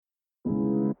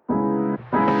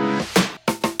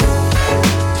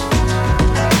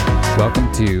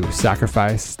Welcome to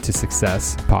Sacrifice to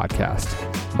Success podcast.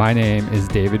 My name is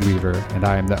David Weaver, and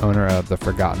I am the owner of the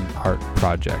Forgotten Art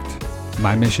Project.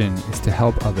 My mission is to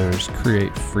help others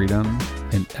create freedom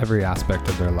in every aspect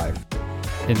of their life.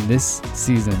 In this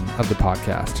season of the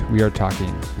podcast, we are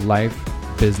talking life,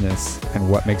 business, and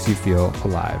what makes you feel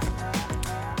alive.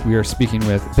 We are speaking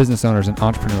with business owners and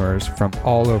entrepreneurs from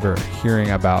all over,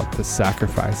 hearing about the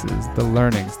sacrifices, the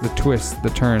learnings, the twists, the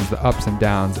turns, the ups and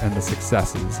downs, and the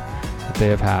successes that they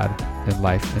have had in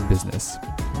life and business.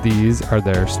 These are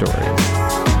their stories.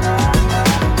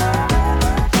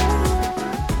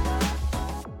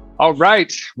 All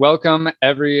right. Welcome,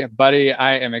 everybody.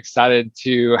 I am excited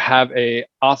to have an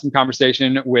awesome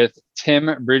conversation with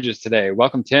Tim Bridges today.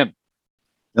 Welcome, Tim.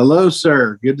 Hello,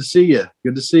 sir. Good to see you.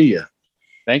 Good to see you.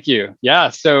 Thank you. Yeah.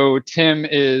 So Tim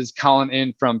is calling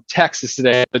in from Texas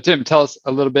today. So Tim, tell us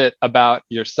a little bit about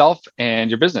yourself and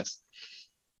your business.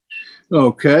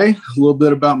 Okay. A little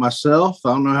bit about myself.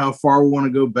 I don't know how far we want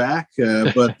to go back,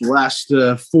 but the last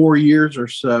 4 years or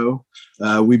so,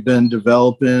 we've been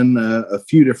developing a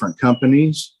few different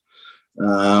companies.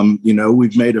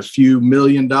 We've made a few $1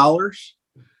 million,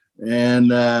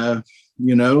 and,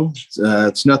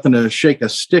 it's nothing to shake a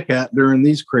stick at during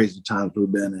these crazy times we've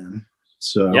been in.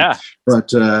 So, yeah,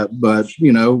 but I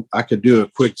could do a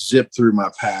quick zip through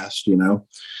my past.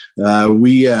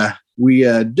 We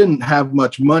didn't have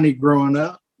much money growing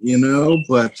up,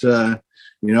 but I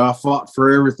fought for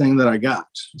everything that I got.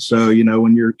 So,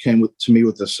 when you came to me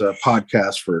with this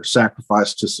podcast for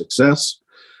Sacrifice to Success,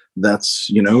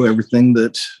 that's, everything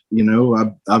that,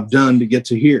 I've done to get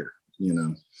to here,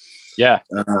 Yeah.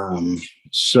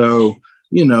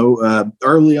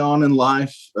 Early on in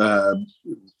life,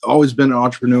 always been an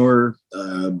entrepreneur,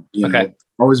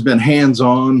 always been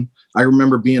hands-on. I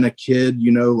remember being a kid,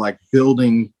 like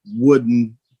building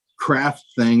wooden craft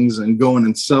things and going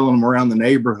and selling them around the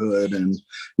neighborhood and,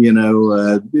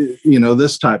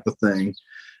 this type of thing.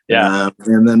 Yeah.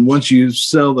 And then once you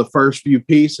sell the first few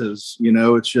pieces,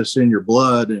 it's just in your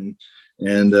blood and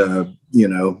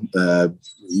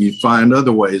you find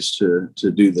other ways to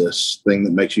do this thing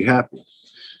that makes you happy.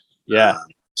 Yeah.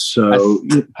 So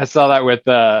I saw that with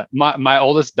my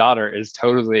oldest daughter is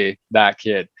totally that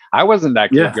kid. I wasn't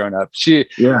that kid growing up. She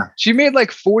made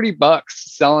like $40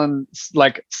 selling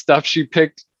like stuff she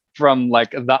picked from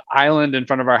like the island in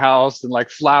front of our house and like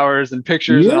flowers and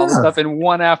pictures and all this stuff in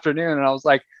one afternoon. And I was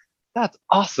like, that's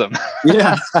awesome.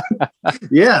 Yeah.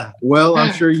 Yeah. Well,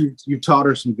 I'm sure you taught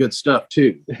her some good stuff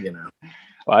too,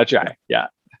 Well, I try. Yeah.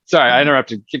 Sorry, I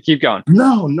interrupted. Keep going.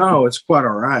 No, it's quite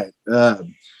all right.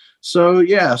 So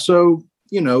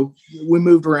we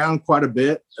moved around quite a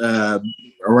bit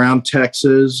around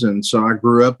Texas. And so I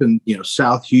grew up in,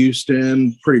 South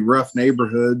Houston, pretty rough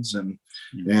neighborhoods. And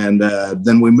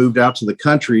then we moved out to the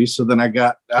country. So then I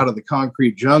got out of the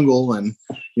concrete jungle and,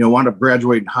 wound up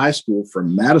graduating high school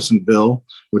from Madisonville,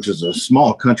 which is a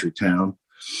small country town.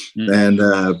 And,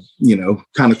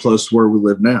 kind of close to where we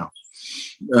live now.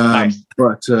 Nice.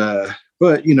 But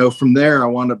from there, I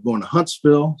wound up going to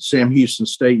Huntsville, Sam Houston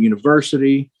State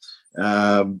University.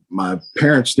 My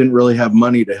parents didn't really have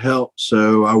money to help,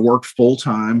 so I worked full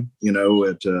time,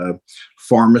 at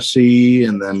pharmacy,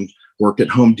 and then worked at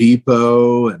Home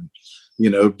Depot, and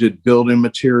did building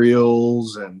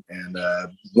materials, and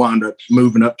wound up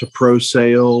moving up to pro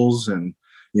sales, and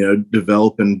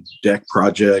developing deck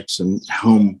projects and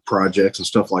home projects and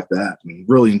stuff like that, and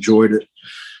really enjoyed it.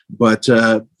 But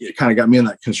it kind of got me in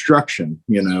that construction,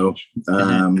 but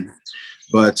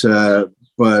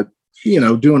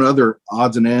doing other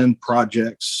odds and end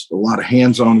projects, a lot of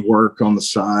hands-on work on the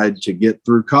side to get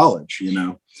through college,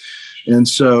 And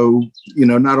so,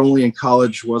 not only in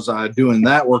college was I doing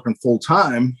that, working full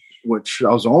time, which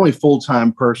I was the only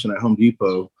full-time person at Home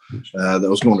Depot that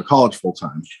was going to college full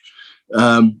time.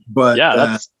 But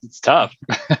yeah, it's tough.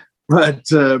 But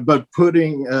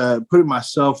putting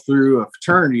myself through a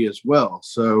fraternity as well.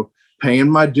 So paying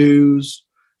my dues,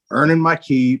 earning my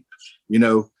keep,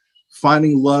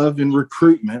 finding love in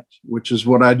recruitment, which is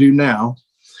what I do now.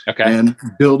 Okay. And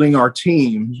building our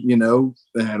team,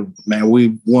 and man,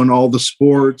 we won all the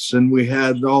sports and we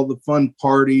had all the fun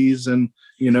parties and,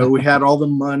 we had all the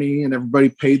money and everybody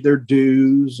paid their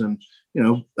dues. And,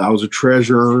 I was a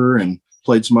treasurer and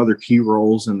played some other key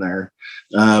roles in there.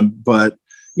 But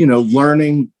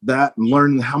learning that and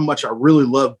learning how much I really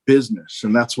love business.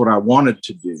 And that's what I wanted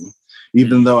to do,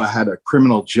 even though I had a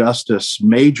criminal justice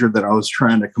major that I was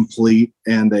trying to complete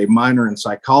and a minor in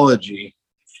psychology.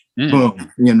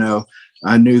 Boom,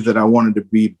 I knew that I wanted to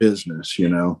be business,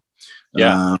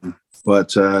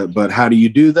 But how do you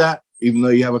do that? Even though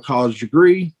you have a college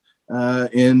degree,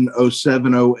 in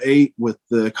 07, 08 with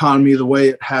the economy the way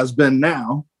it has been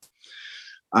now,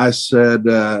 I said,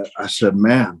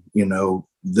 man,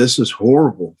 this is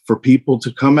horrible for people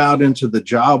to come out into the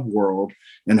job world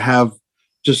and have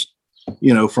just,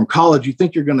 from college, you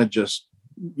think you're going to just,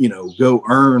 go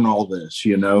earn all this,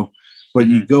 but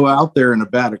you go out there in a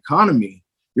bad economy,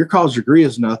 your college degree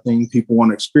is nothing. People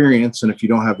want experience. And if you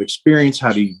don't have experience,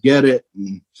 how do you get it?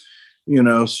 And,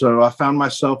 so I found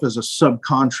myself as a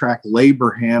subcontract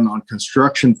labor hand on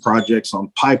construction projects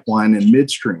on pipeline and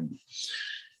midstream.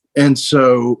 And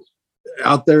so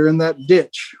out there in that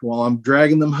ditch while I'm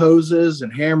dragging them hoses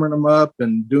and hammering them up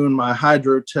and doing my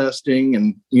hydro testing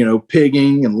and,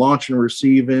 pigging and launching and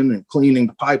receiving and cleaning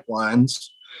the pipelines,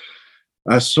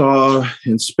 I saw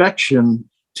inspection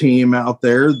team out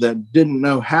there that didn't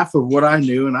know half of what I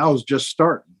knew. And I was just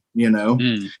starting,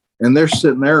 and they're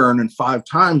sitting there earning 5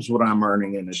 times what I'm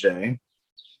earning in a day.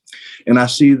 And I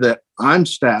see that I'm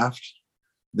staffed.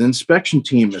 The inspection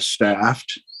team is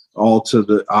staffed, all to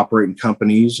the operating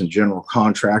companies and general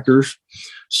contractors.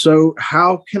 So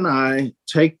how can I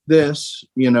take this,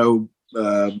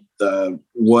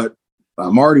 what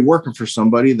I'm already working for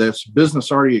somebody, that's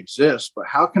business already exists, but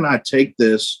how can I take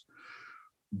this,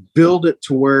 build it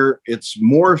to where it's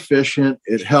more efficient?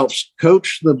 It helps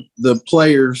coach the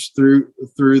players through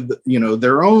the,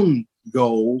 their own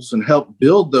goals and help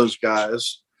build those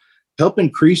guys, help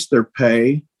increase their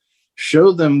pay,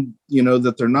 show them,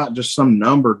 that they're not just some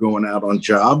number going out on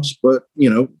jobs, but,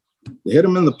 hit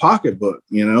them in the pocketbook,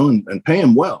 and pay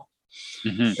them well.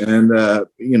 And,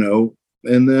 and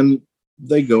then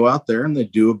they go out there and they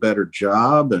do a better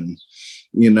job and,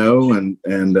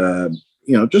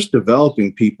 just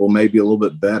developing people maybe a little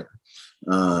bit better,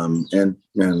 and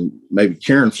maybe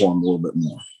caring for them a little bit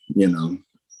more,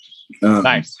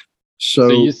 Nice. So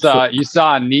you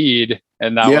saw a need,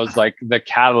 and that was like the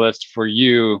catalyst for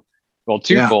you. Well,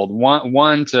 twofold.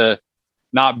 One to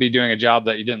not be doing a job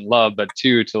that you didn't love, but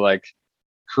 2 to like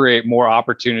create more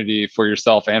opportunity for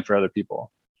yourself and for other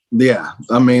people. Yeah.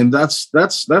 I mean, that's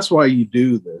why you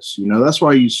do this, that's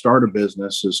why you start a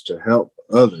business, is to help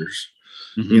others,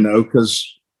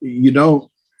 because you don't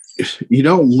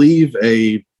leave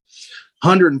a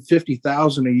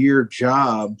 $150,000 a year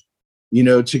job,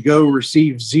 to go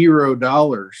receive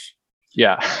 $0.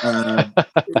 Yeah.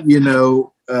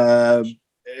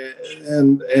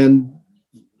 And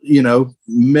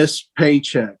miss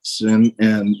paychecks and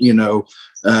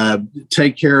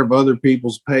take care of other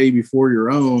people's pay before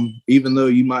your own, even though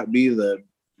you might be the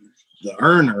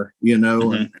earner,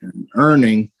 and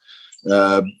earning,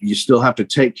 you still have to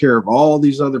take care of all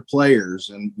these other players.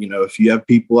 And, if you have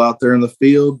people out there in the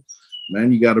field,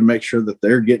 man, you got to make sure that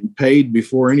they're getting paid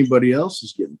before anybody else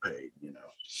is getting paid,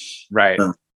 Right.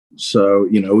 So,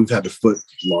 we've had to foot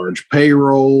large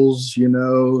payrolls,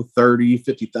 $30,000,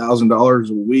 $50,000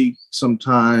 a week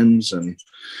sometimes. And,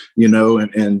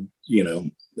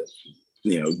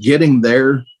 getting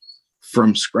there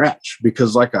from scratch,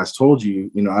 because like I told you,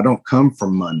 I don't come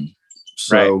from money.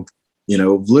 So,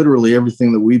 literally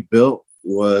everything that we built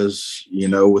was,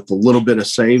 with a little bit of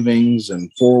savings and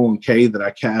 401k that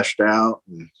I cashed out.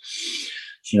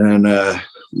 And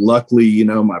luckily,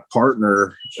 my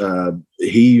partner,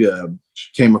 he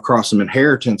came across some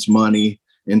inheritance money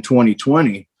in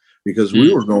 2020 because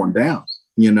we were going down,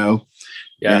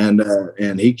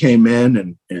 and he came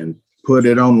in and put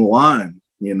it on the line,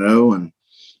 and,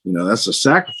 that's the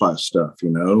sacrifice stuff,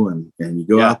 and you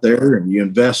go out there and you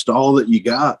invest all that you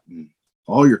got and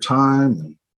all your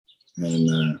time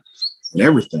and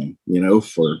everything,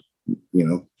 for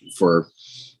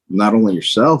not only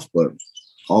yourself, but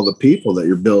all the people that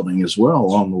you're building as well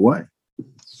along the way.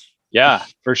 Yeah,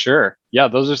 for sure. Yeah.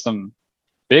 Those are some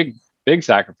big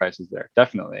sacrifices there.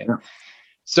 Definitely. Yeah.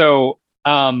 So,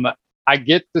 I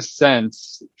get the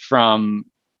sense from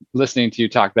listening to you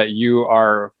talk that you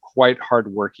are quite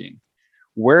hardworking.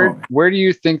 Where do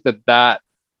you think that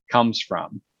comes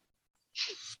from?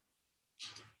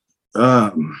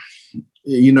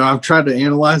 I've tried to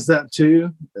analyze that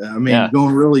too. I mean,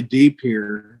 going really deep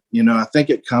here, I think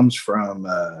it comes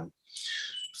from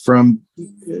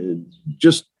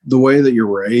just the way that you're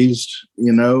raised,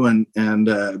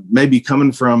 and maybe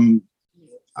coming from,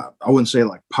 I wouldn't say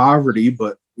like poverty,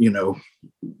 but,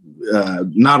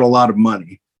 not a lot of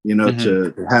money,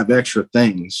 to have extra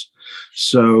things.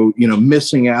 So,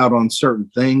 missing out on certain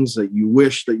things that you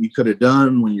wish that you could have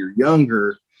done when you're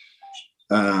younger,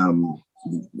 I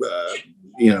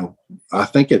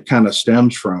think it kind of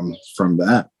stems from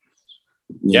that.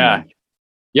 Yeah.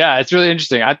 Yeah. It's really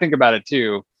interesting. I think about it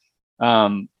too.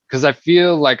 Cause I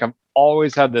feel like I've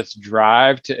always had this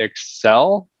drive to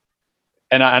excel.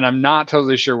 and I'm not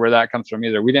totally sure where that comes from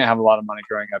either. We didn't have a lot of money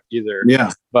growing up either.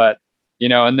 Yeah. But,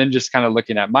 and then just kind of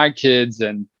looking at my kids,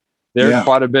 and they're Yeah.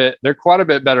 quite a bit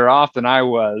better off than I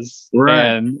was. Right.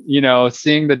 And,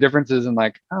 seeing the differences and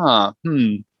like,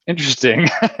 interesting,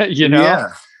 Yeah.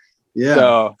 Yeah.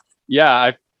 So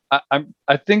yeah,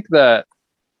 I think that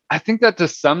to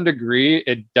some degree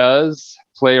it does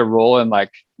play a role in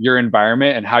like your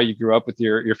environment and how you grew up with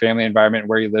your family environment and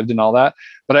where you lived and all that.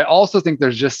 But I also think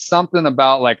there's just something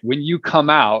about like when you come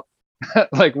out,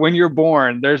 like when you're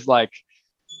born, there's like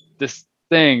this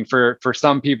thing for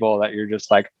some people that you're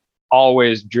just like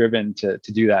always driven to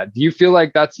do that. Do you feel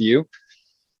like that's you?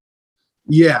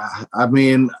 Yeah. I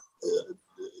mean,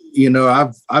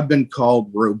 I've been called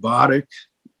robotic,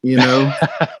 Yeah.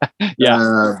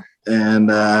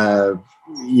 And I've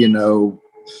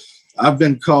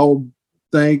been called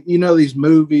these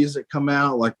movies that come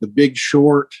out like The Big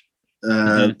Short,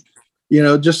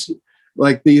 just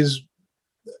like these.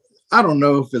 I don't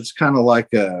know if it's kind of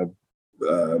like a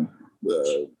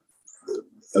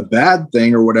bad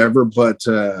thing or whatever, but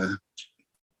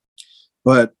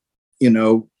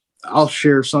I'll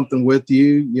share something with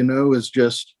you. Is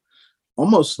just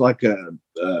almost like a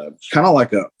kind of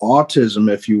like a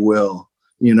autism, if you will.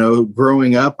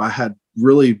 Growing up, I had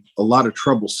really a lot of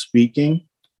trouble speaking.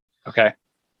 Okay.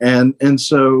 And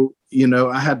so,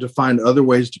 I had to find other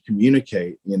ways to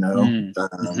communicate, and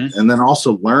then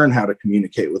also learn how to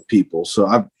communicate with people. So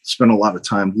I've spent a lot of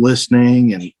time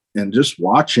listening and just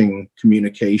watching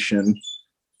communication,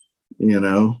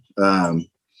 Yeah.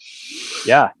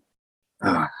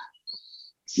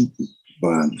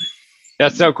 But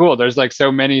that's so cool. There's like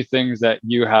so many things that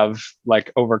you have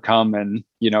like overcome and,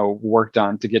 worked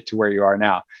on to get to where you are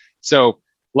now. So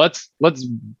let's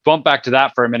bump back to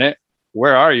that for a minute.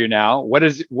 Where are you now? What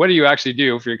do you actually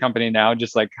do for your company now?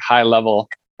 Just like high level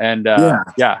and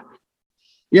yeah.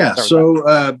 So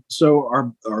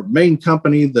our main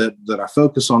company that I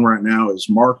focus on right now is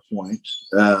MarkPoint.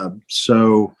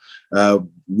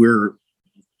 We're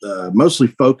mostly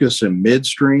focused in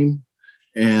midstream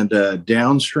and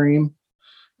downstream,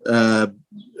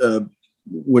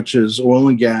 which is oil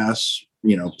and gas,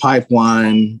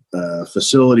 pipeline,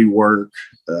 facility work.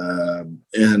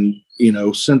 And,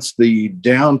 since the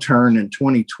downturn in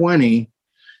 2020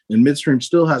 and midstream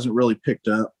still hasn't really picked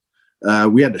up,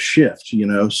 we had to shift,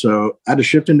 so I had to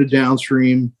shift into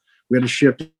downstream. We had to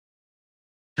shift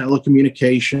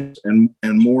telecommunications and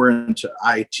more into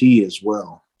IT as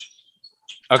well.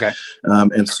 Okay.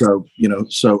 And so,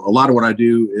 so a lot of what I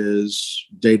do is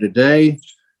day to day,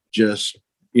 just,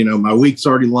 my week's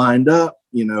already lined up,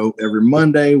 every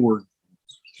Monday I'm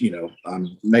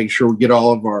making sure we get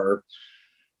all of our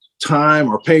time,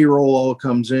 our payroll all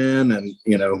comes in and,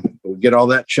 we get all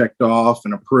that checked off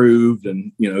and approved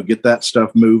and, get that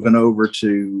stuff moving over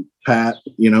to Pat,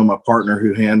 my partner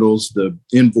who handles the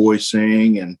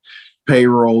invoicing and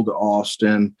payroll to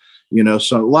Austin,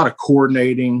 so a lot of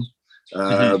coordinating.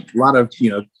 A lot of,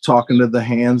 talking to the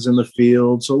hands in the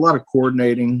field. So a lot of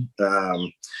coordinating.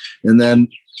 And then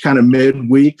kind of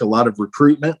midweek, a lot of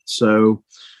recruitment. So,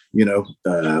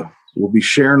 we'll be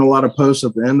sharing a lot of posts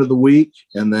at the end of the week.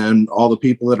 And then all the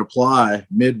people that apply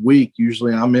midweek,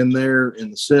 usually I'm in there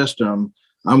in the system.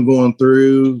 I'm going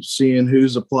through, seeing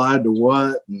who's applied to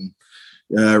what and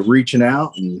reaching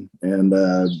out and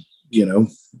a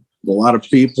lot of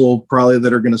people probably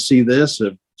that are going to see this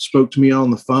have spoke to me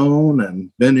on the phone and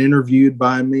been interviewed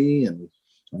by me, and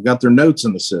I've got their notes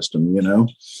in the system,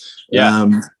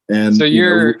 Yeah. And so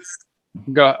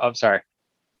go. I'm sorry.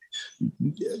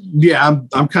 Yeah,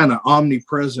 I'm kind of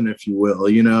omnipresent, if you will.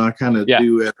 I kind of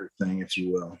do everything, if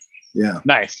you will. Yeah.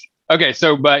 Nice. Okay.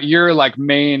 So, but your like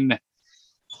main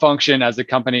function as a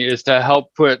company is to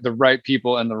help put the right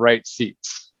people in the right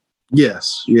seats.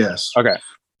 Yes. Okay.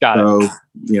 Got it.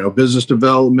 Business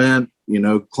development,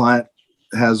 client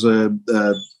has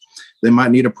they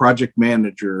might need a project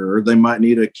manager or they might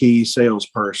need a key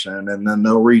salesperson, and then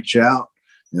they'll reach out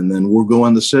and then we'll go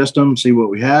in the system, see what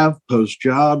we have, post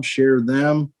jobs, share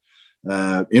them,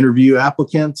 interview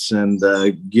applicants, and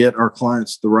get our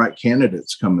clients the right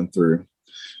candidates coming through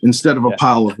instead of a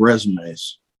pile of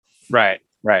resumes. Right.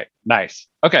 Nice.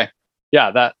 Okay.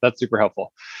 Yeah, that's super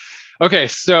helpful. Okay.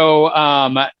 So,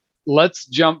 let's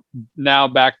jump now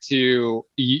back to,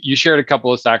 you shared a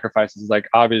couple of sacrifices, like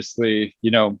obviously,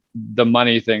 the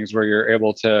money things where you're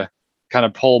able to kind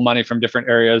of pull money from different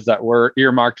areas that were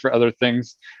earmarked for other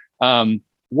things.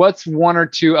 What's one or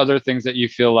two other things that you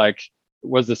feel like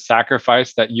was a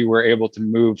sacrifice that you were able to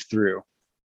move through?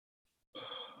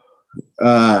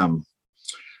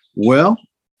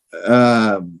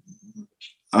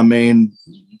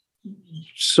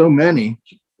 so many,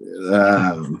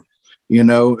 like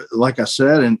I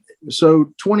said. And so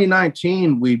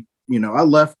 2019, I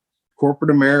left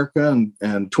corporate America,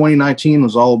 and 2019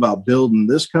 was all about building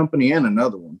this company and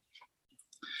another one.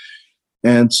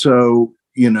 And so,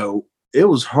 it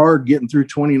was hard getting through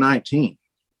 2019.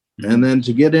 Mm-hmm. And then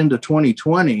to get into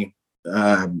 2020,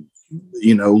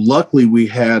 luckily we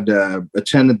had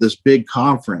attended this big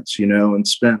conference, and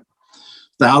spent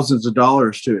thousands of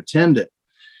dollars to attend it.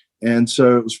 And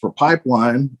so it was for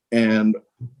Pipeline, and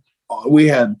we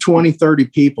had 20, 30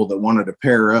 people that wanted to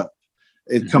pair up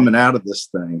coming out of this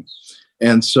thing.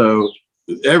 And so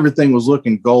everything was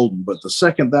looking golden. But the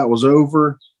second that was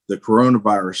over, the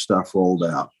coronavirus stuff rolled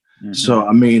out. Mm-hmm. So,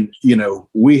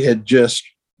 we had just,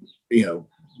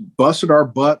 busted our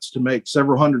butts to make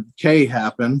several $100K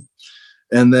happen,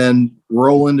 and then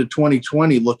roll into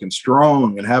 2020 looking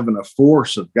strong and having a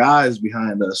force of guys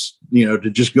behind us, to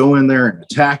just go in there and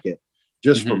attack it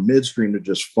just for midstream to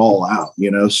just fall out,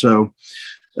 So,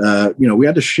 we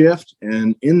had to shift.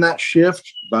 And in that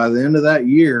shift, by the end of that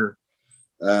year,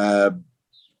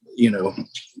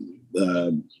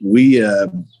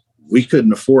 we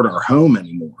couldn't afford our home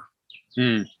anymore.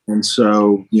 And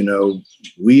so,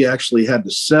 we actually had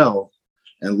to sell,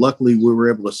 and luckily we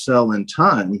were able to sell in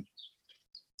time.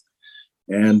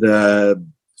 So,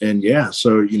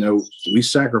 we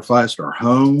sacrificed our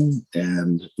home,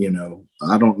 and,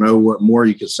 I don't know what more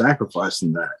you could sacrifice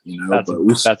than that,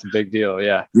 that's a big deal.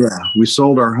 Yeah. Yeah. We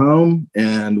sold our home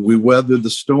and we weathered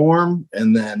the storm.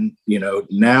 And then,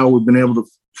 now we've been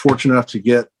fortunate enough to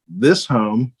get this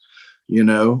home,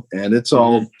 and it's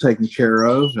all taken care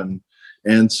of.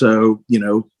 And so,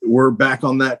 we're back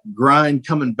on that grind,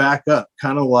 coming back up,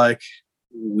 kind of like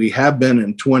we have been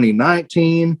in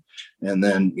 2019. And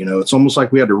then, it's almost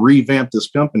like we had to revamp this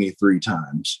company 3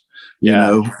 times,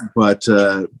 but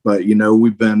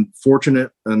we've been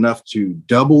fortunate enough to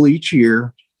double each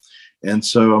year. And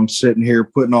so I'm sitting here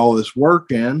putting all this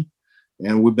work in,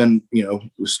 and we've been,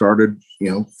 we started,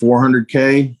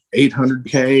 400K,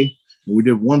 800K, and we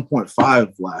did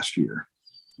 1.5 last year.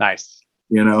 Nice.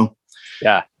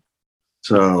 Yeah.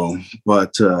 So,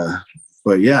 but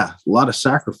yeah, a lot of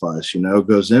sacrifice,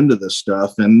 goes into this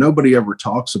stuff, and nobody ever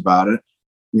talks about it.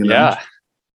 Yeah,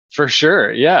 for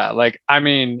sure. Yeah. I've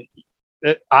been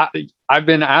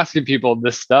asking people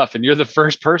this stuff, and you're the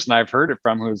first person I've heard it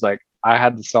from who's like, I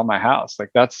had to sell my house. Like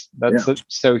that's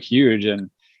so huge. And,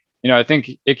 I think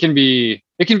it can be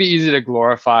easy to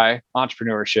glorify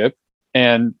entrepreneurship,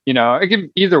 and, it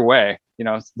can either way,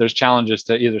 there's challenges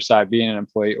to either side, being an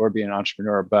employee or being an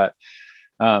entrepreneur. But,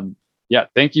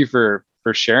 thank you for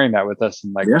sharing that with us,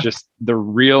 and just the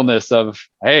realness of,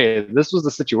 hey, this was the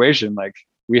situation. Like,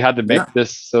 we had to make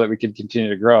this so that we could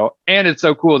continue to grow. And it's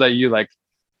so cool that you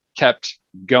kept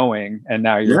going, and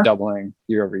now you're doubling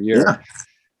year over year.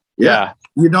 Yeah.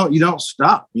 You don't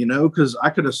stop, because I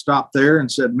could have stopped there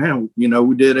and said, man,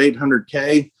 we did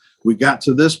 800K. We got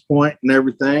to this point and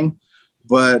everything,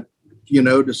 but,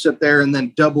 to sit there and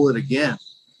then double it again,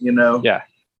 and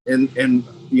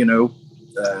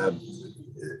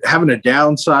having to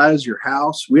downsize your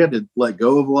house, we had to let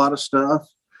go of a lot of stuff.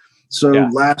 So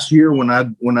last year when I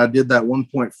did that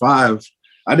 1.5,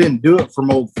 I didn't do it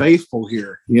from Old Faithful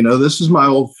here. This is my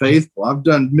Old Faithful. I've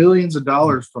done millions of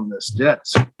dollars from this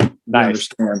desk. Nice.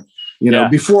 You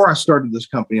understand? Before I started this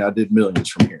company, I did millions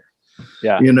from here.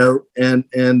 Yeah.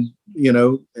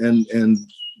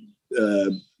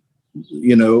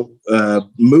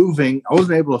 Moving, I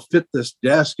wasn't able to fit this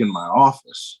desk in my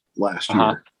office last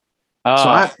year.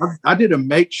 So I did a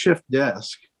makeshift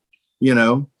desk,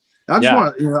 I just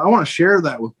I want to share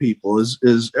that with people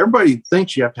is everybody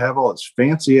thinks you have to have all this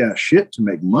fancy ass shit to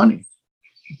make money.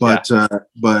 But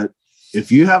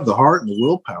if you have the heart and the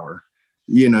willpower,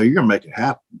 you're going to make it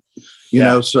happen,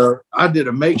 so I did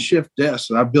a makeshift desk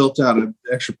that I built out of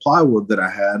extra plywood that I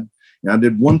had. And I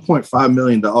did $1.5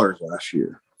 million last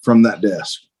year from that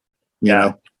desk,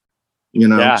 so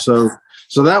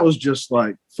that was just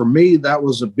for me, that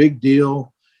was a big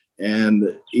deal.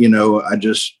 And,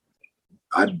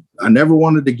 I never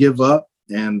wanted to give up,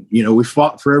 and, we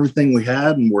fought for everything we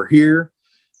had, and we're here,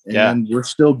 and we're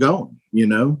still going,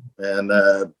 and,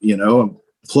 I'm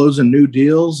closing new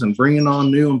deals and bringing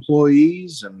on new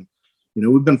employees. And,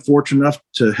 we've been fortunate enough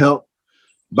to help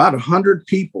about 100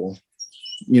 people,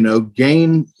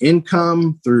 gain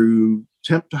income through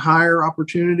temp to hire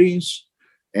opportunities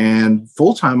and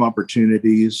full-time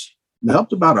opportunities. We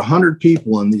helped about 100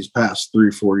 people in these past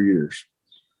 3-4 years,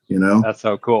 That's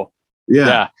so cool.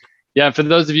 Yeah. For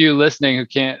those of you listening who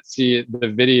can't see the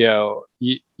video,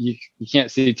 you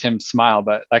can't see Tim smile,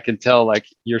 but I can tell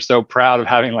you're so proud of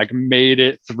having made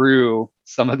it through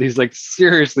some of these like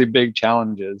seriously big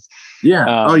challenges. Yeah.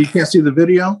 Oh, you can't see the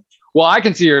video? Well, I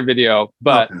can see your video,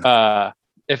 but Okay.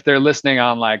 if they're listening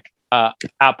on like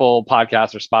Apple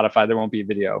Podcasts or Spotify, there won't be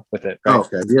video with it. Right?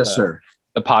 Okay. Yes, sir.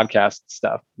 The podcast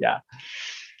stuff. Yeah.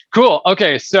 Cool.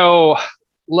 Okay. So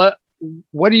what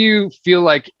do you feel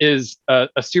like is a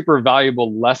super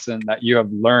valuable lesson that you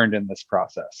have learned in this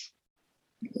process?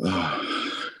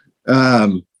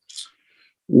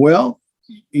 Well,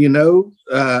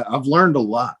 I've learned a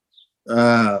lot.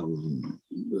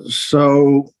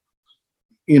 So,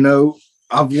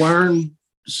 I've learned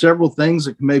several things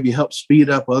that can maybe help speed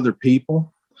up other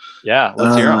people. Yeah,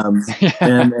 let's hear them.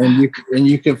 and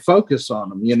you can focus on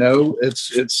them.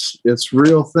 It's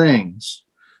real things.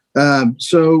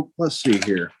 So let's see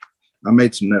here. I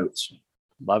made some notes.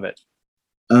 Love it.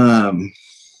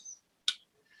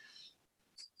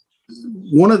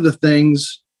 One of the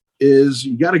things is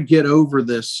you got to get over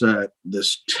this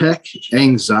tech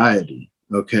anxiety.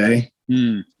 Okay.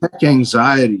 Tech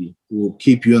anxiety will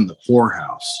keep you in the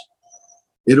poorhouse.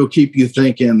 It'll keep you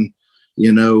thinking,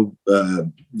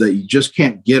 that you just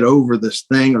can't get over this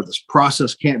thing, or this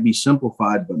process can't be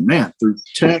simplified. But man, through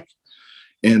tech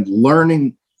and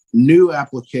learning new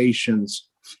applications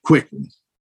quickly.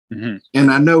 Mm-hmm.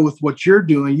 And I know with what you're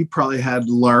doing, you probably had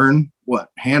to learn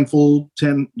handful,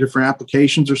 10 different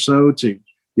applications or so to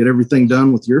get everything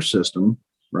done with your system,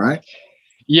 right?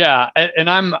 Yeah. And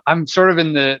I'm sort of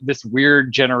in this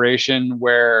weird generation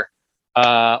where,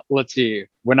 let's see,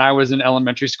 when I was in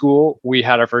elementary school, we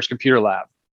had our first computer lab.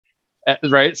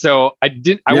 Right. So I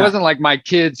wasn't like my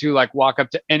kids who like walk up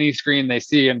to any screen they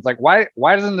see and it's like, why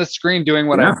isn't this screen doing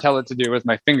what I tell it to do with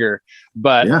my finger?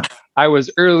 But I was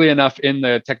early enough in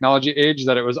the technology age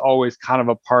that it was always kind of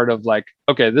a part of like,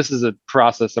 okay, this is a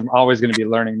process. I'm always going to be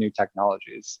learning new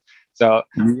technologies. So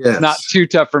it's not too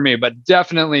tough for me, but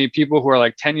definitely people who are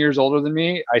like 10 years older than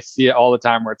me, I see it all the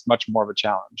time where it's much more of a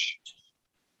challenge.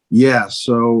 Yeah.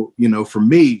 So, for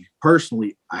me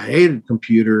personally, I hated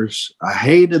computers. I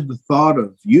hated the thought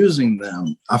of using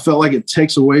them. I felt like it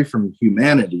takes away from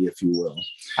humanity, if you will.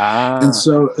 And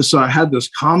so I had this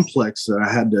complex that I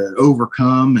had to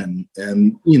overcome and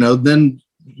then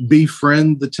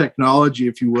befriend the technology,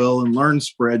 if you will, and learn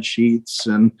spreadsheets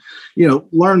and,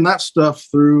 learn that stuff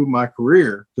through my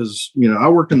career. Because, I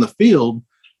worked in the field,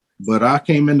 but I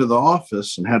came into the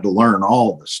office and had to learn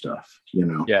all this stuff,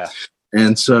 Yeah.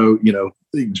 And so,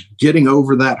 getting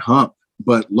over that hump,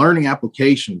 but learning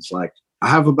applications, like I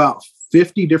have about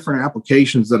 50 different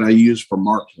applications that I use for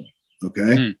marketing.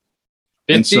 Okay. 50?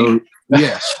 And so,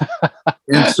 yes.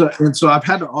 and so I've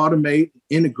had to automate,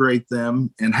 integrate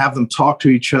them and have them talk to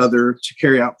each other to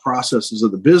carry out processes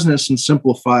of the business and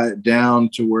simplify it down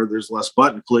to where there's less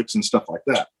button clicks and stuff like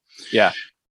that. Yeah.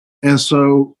 And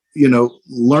so,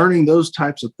 learning those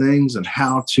types of things and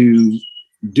how to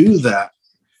do that,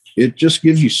 it just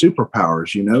gives you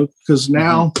superpowers, because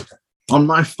now on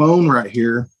my phone right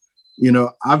here,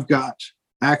 I've got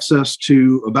access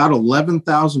to about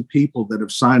 11,000 people that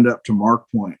have signed up to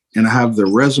MarkPoint, and I have their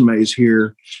resumes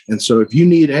here. And so if you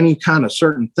need any kind of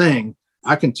certain thing,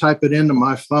 I can type it into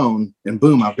my phone and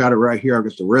boom, I've got it right here. I've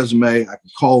got the resume. I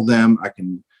can call them.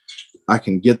 I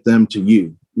can get them to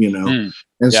you,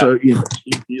 And so,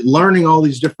 learning all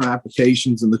these different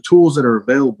applications and the tools that are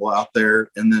available out there,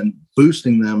 and then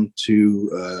boosting them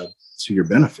to your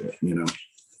benefit,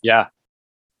 Yeah.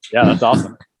 Yeah. That's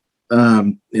awesome.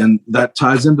 And that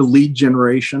ties into lead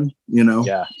generation,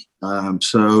 Yeah.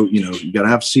 So, you got to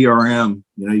have CRM,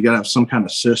 you got to have some kind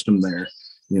of system there,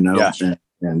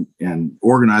 and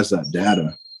organize that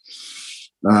data.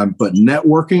 But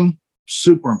networking,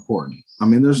 super important. I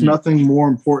mean, there's nothing more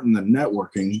important than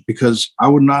networking, because I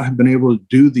would not have been able to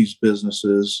do these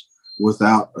businesses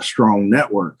without a strong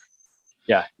network.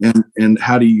 Yeah. And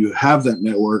how do you have that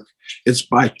network? It's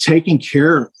by taking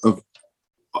care of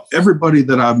everybody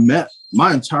that I've met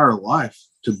my entire life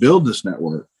to build this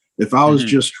network. If I was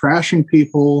just trashing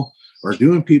people or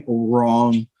doing people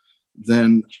wrong,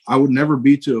 then I would never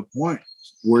be to a point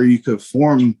where you could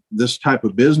form this type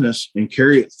of business and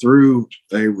carry it through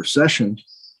a recession,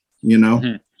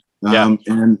 and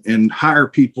hire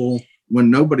people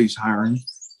when nobody's hiring,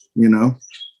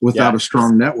 without a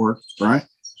strong network. Right.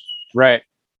 Right.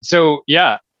 So,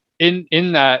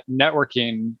 in that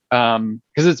networking,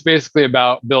 because it's basically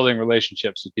about building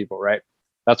relationships with people, right?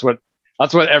 That's what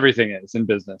everything is in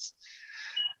business.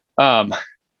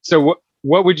 So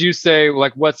what would you say,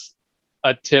 like, what's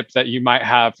a tip that you might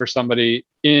have for somebody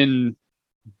in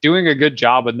doing a good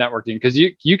job with networking? Because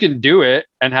you can do it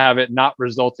and have it not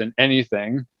result in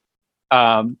anything,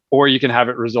 or you can have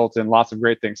it result in lots of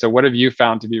great things. So what have you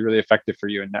found to be really effective for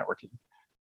you in networking?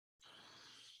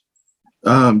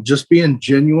 Just being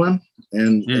genuine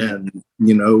and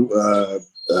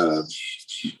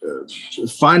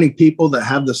finding people that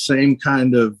have the same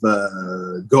kind of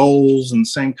goals and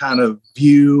same kind of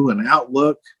view and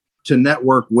outlook to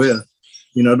network with.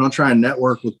 Don't try and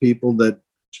network with people that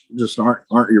just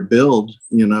aren't your build.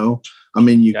 I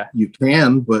mean, you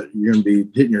can, but you're going to be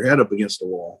hitting your head up against the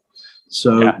wall.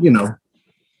 So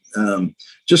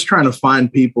just trying to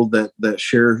find people that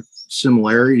share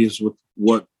similarities with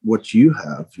what you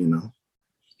have.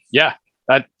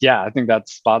 I think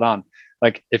that's spot on.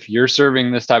 Like, if you're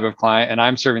serving this type of client and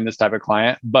I'm serving this type of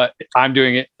client, but I'm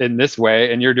doing it in this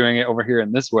way and you're doing it over here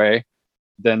in this way,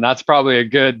 then that's probably a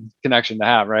good connection to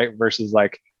have, right? Versus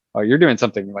like, oh, you're doing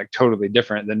something like totally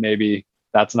different, then maybe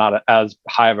that's not as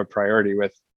high of a priority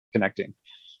with connecting.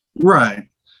 Right.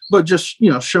 But just,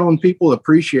 showing people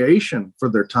appreciation for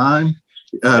their time,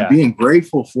 being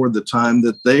grateful for the time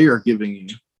that they are giving you,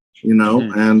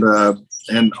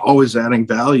 and always adding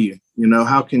value.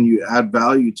 How can you add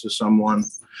value to someone?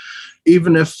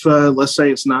 Even if, let's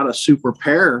say it's not a super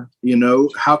pair,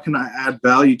 how can I add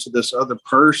value to this other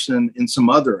person in some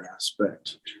other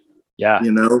aspect? Yeah.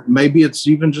 Maybe it's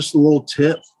even just a little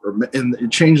tip and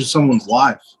it changes someone's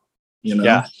life,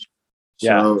 Yeah.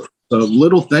 So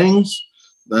little things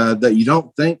that you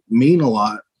don't think mean a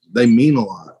lot, they mean a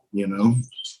lot,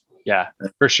 Yeah,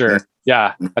 for sure.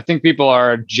 Yeah. I think people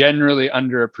are generally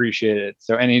underappreciated.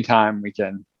 So anytime we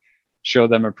can show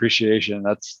them appreciation,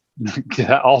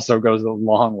 that also goes a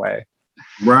long way.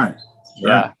 Right.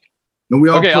 Yeah. And we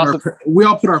all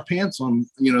put our pants on,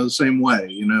 the same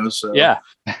way, so. Yeah.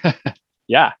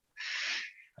 Yeah.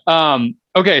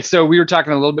 Okay. So we were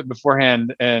talking a little bit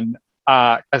beforehand, and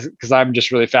because I'm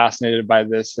just really fascinated by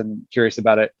this and curious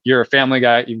about it. You're a family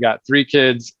guy, you've got 3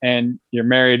 kids, and you're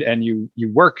married, and you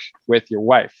work with your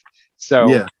wife.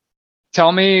 So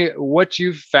tell me what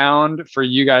you've found for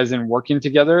you guys in working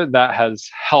together that has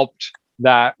helped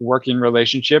that working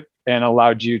relationship and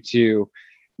allowed you to,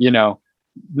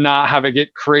 not have it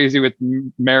get crazy with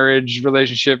marriage,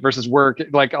 relationship versus work,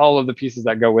 like all of the pieces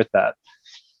that go with that.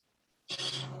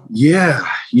 Yeah.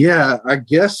 I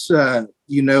guess,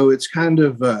 it's kind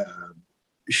of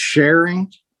sharing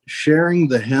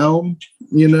the helm,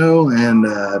 and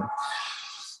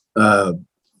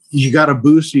you got to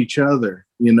boost each other,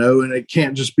 and it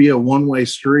can't just be a one-way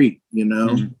street,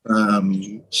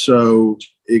 so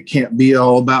it can't be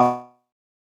all about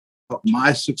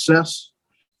my success.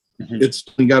 It's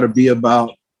got to be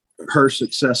about her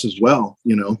success as well,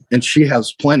 and she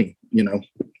has plenty,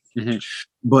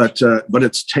 but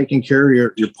it's taking care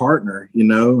of your partner,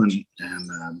 and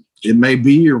it may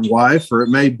be your wife or it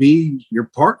may be your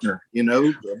partner, an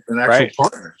actual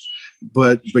partner,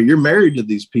 but you're married to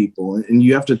these people and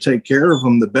you have to take care of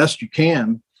them the best you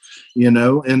can,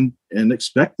 and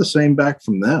expect the same back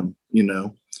from them,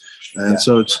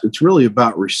 so it's really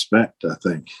about respect, I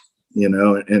think,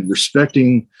 and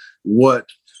respecting what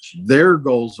their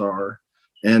goals are,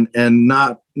 and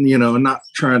not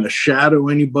trying to shadow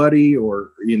anybody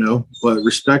or, but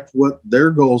respect what their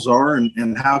goals are,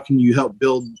 and how can you help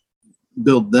build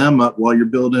them up while you're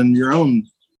building your own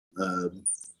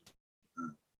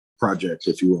project,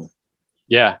 if you will.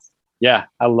 Yeah.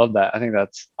 I love that. I think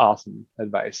that's awesome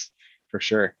advice for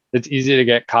sure. It's easy to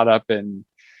get caught up in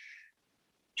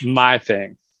my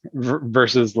thing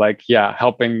versus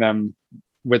helping them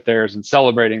with theirs and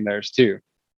celebrating theirs too.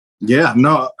 Yeah,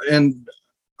 no. And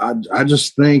I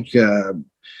just think,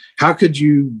 how could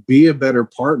you be a better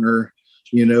partner,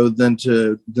 than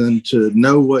to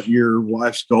know what your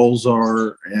wife's goals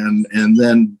are, and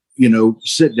then,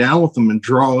 sit down with them and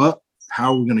draw up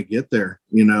how we're going to get there,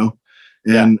 and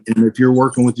if you're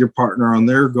working with your partner on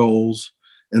their goals,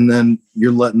 and then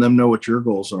you're letting them know what your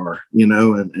goals are,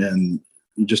 and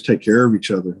you just take care of each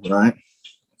other. Right.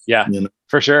 Yeah,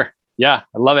 for sure. Yeah.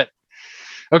 I love it.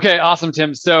 Okay. Awesome,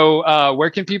 Tim. So where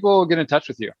can people get in touch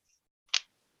with you?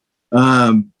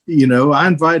 I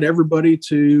invite everybody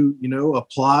to,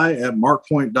 apply at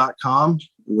markpoint.com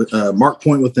with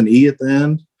Markpoint with an E at the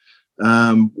end.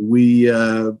 We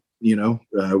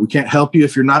can't help you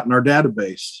if you're not in our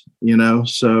database,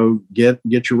 so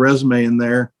get your resume in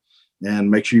there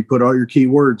and make sure you put all your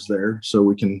keywords there so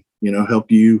we can, help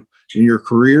you in your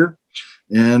career.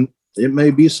 And it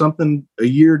may be something a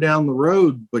year down the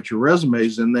road, but your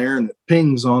resume's in there and it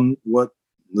pings on what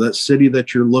that city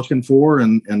that you're looking for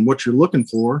and what you're looking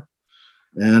for.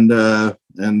 And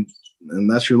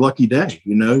that's your lucky day,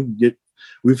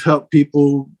 we've helped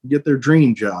people get their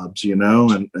dream jobs,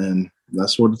 and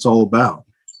that's what it's all about.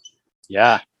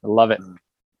 Yeah. I love it.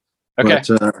 Okay.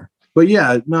 But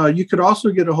yeah, no, you could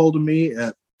also get a hold of me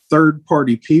at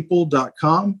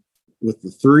thirdpartypeople.com. with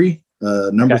the three,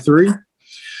 number three.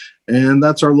 And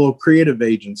that's our little creative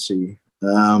agency.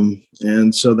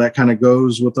 And so that kind of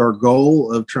goes with our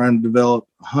goal of trying to develop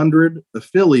 100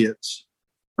 affiliates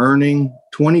earning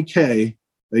 $20K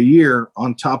a year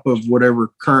on top of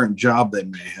whatever current job they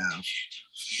may have.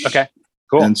 Okay,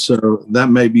 cool. And so that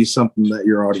may be something that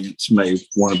your audience may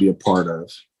want to be a part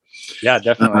of. Yeah,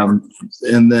 definitely.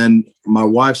 And then my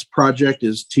wife's project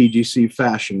is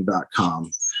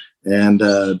tgcfashion.com. And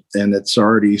it's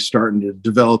already starting to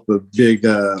develop a big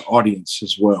audience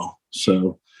as well.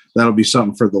 So that'll be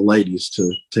something for the ladies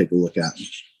to take a look at.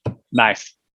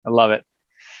 Nice. I love it.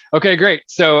 Okay, great.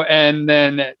 So, and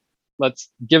then let's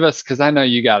give us, because I know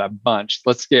you got a bunch.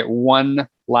 Let's get one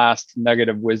last nugget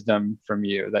of wisdom from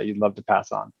you that you'd love to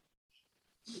pass on.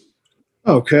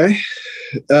 Okay.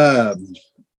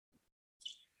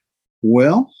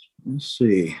 Well, let's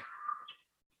see.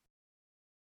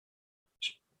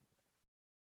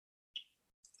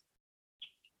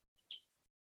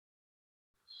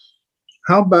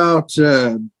 How about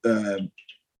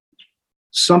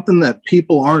something that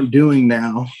people aren't doing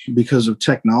now because of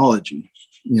technology,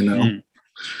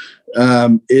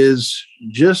 is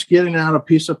just getting out a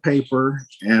piece of paper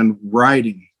and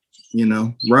writing,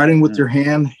 writing with your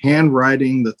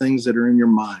handwriting the things that are in your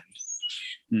mind.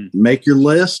 Make your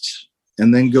list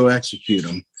and then go execute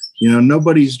them.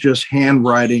 Nobody's just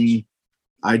handwriting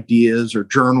ideas or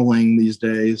journaling these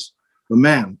days. But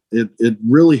man, it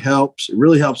really helps. It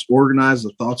really helps organize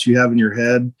the thoughts you have in your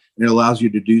head, and it allows you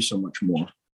to do so much more.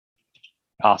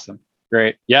 Awesome.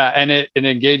 Great. Yeah. And it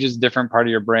engages a different part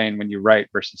of your brain when you write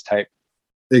versus type.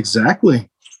 Exactly.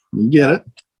 You get it.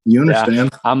 You understand.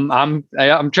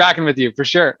 Yeah. I'm tracking with you for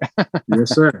sure.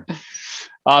 Yes, sir.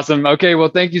 Awesome. Okay. Well,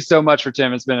 thank you so much for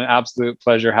Tim. It's been an absolute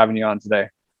pleasure having you on today.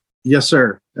 Yes,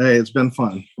 sir. Hey, it's been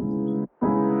fun.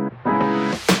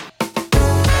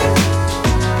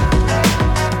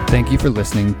 Thank you for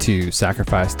listening to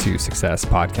Sacrifice to Success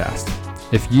podcast.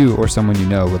 If you or someone you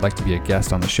know would like to be a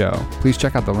guest on the show, please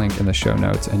check out the link in the show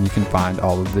notes and you can find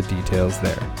all of the details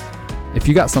there. If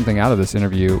you got something out of this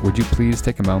interview, would you please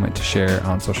take a moment to share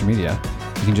on social media?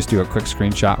 You can just do a quick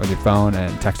screenshot with your phone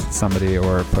and text it to somebody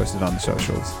or post it on the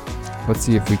socials. Let's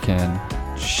see if we can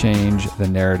change the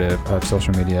narrative of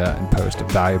social media and post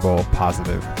valuable,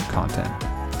 positive content.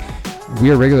 We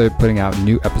are regularly putting out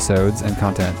new episodes and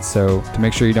content, so to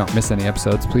make sure you don't miss any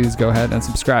episodes, please go ahead and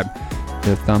subscribe.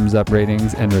 Your thumbs up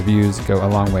ratings and reviews go a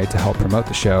long way to help promote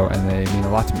the show, and they mean a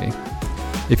lot to me.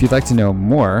 If you'd like to know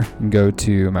more, you can go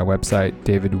to my website,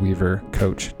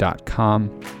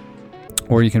 davidweavercoach.com,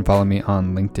 or you can follow me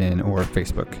on LinkedIn or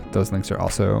Facebook. Those links are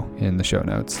also in the show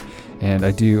notes. And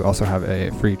I do also have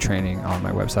a free training on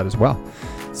my website as well.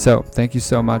 So thank you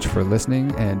so much for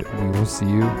listening, and we will see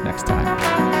you next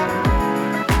time.